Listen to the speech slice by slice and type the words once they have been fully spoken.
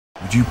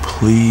Could you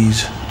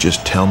please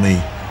just tell me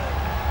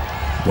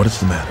what is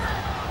the matter?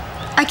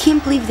 I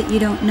can't believe that you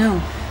don't know.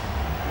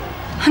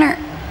 Hunter,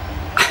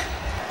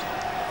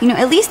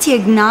 at least he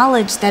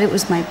acknowledged that it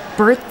was my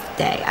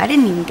birthday. I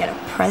didn't even get a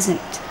present.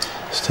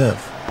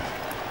 Steph.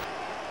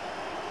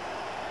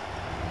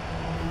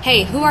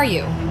 Hey, who are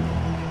you?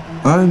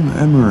 I'm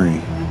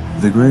Emerie,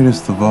 the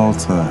greatest of all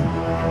time.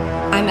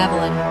 I'm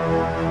Evelyn.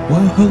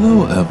 Well,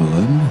 hello,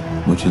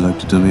 Evelyn. Would you like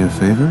to do me a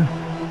favor?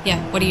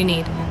 Yeah, what do you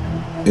need?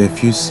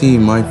 If you see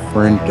my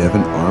friend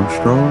Devin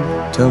Armstrong,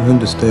 tell him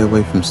to stay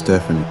away from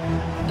Stephanie.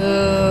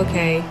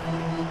 Okay.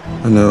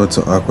 I know it's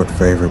an awkward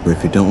favor, but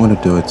if you don't want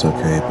to do it, it's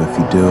okay. But if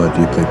you do, I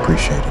deeply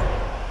appreciate it.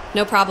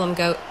 No problem,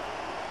 Goat.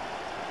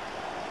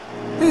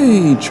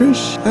 Hey,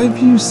 Trish, have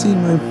you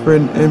seen my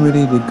friend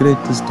Emerie, the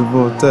greatest of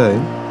all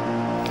time?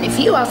 And if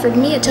you offered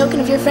me a token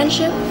of your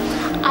friendship,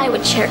 I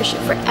would cherish it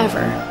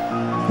forever.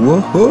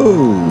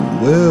 Whoa,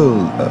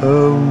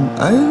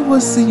 well, I will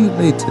see you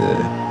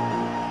later.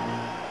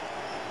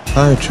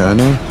 Hi,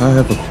 China. I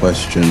have a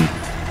question.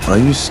 Are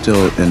you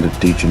still into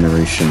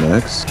Degeneration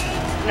X?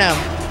 No.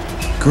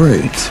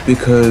 Great,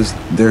 because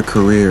their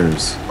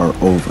careers are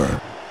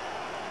over.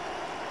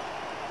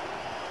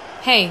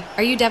 Hey,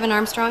 are you Devin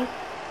Armstrong?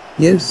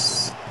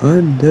 Yes,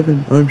 I'm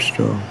Devin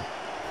Armstrong.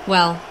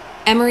 Well,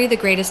 Emerie, the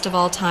greatest of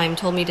all time,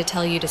 told me to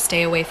tell you to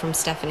stay away from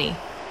Stephanie.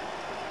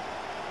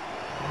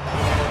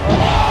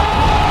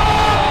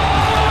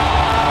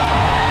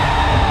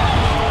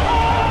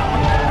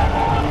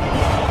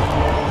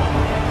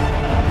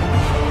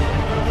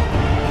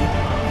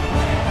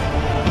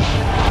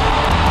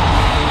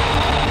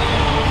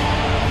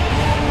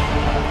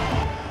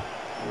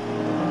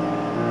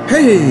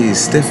 Hey,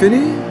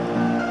 Stephanie.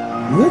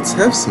 Let's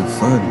have some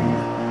fun.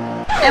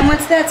 And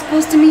what's that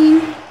supposed to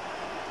mean?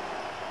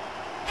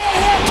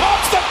 Here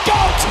comes the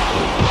GOAT!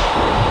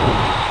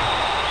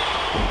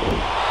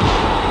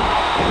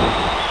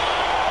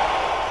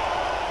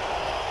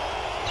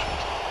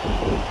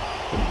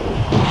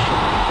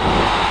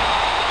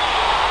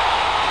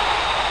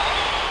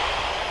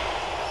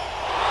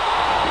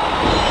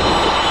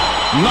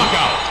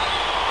 Knockout!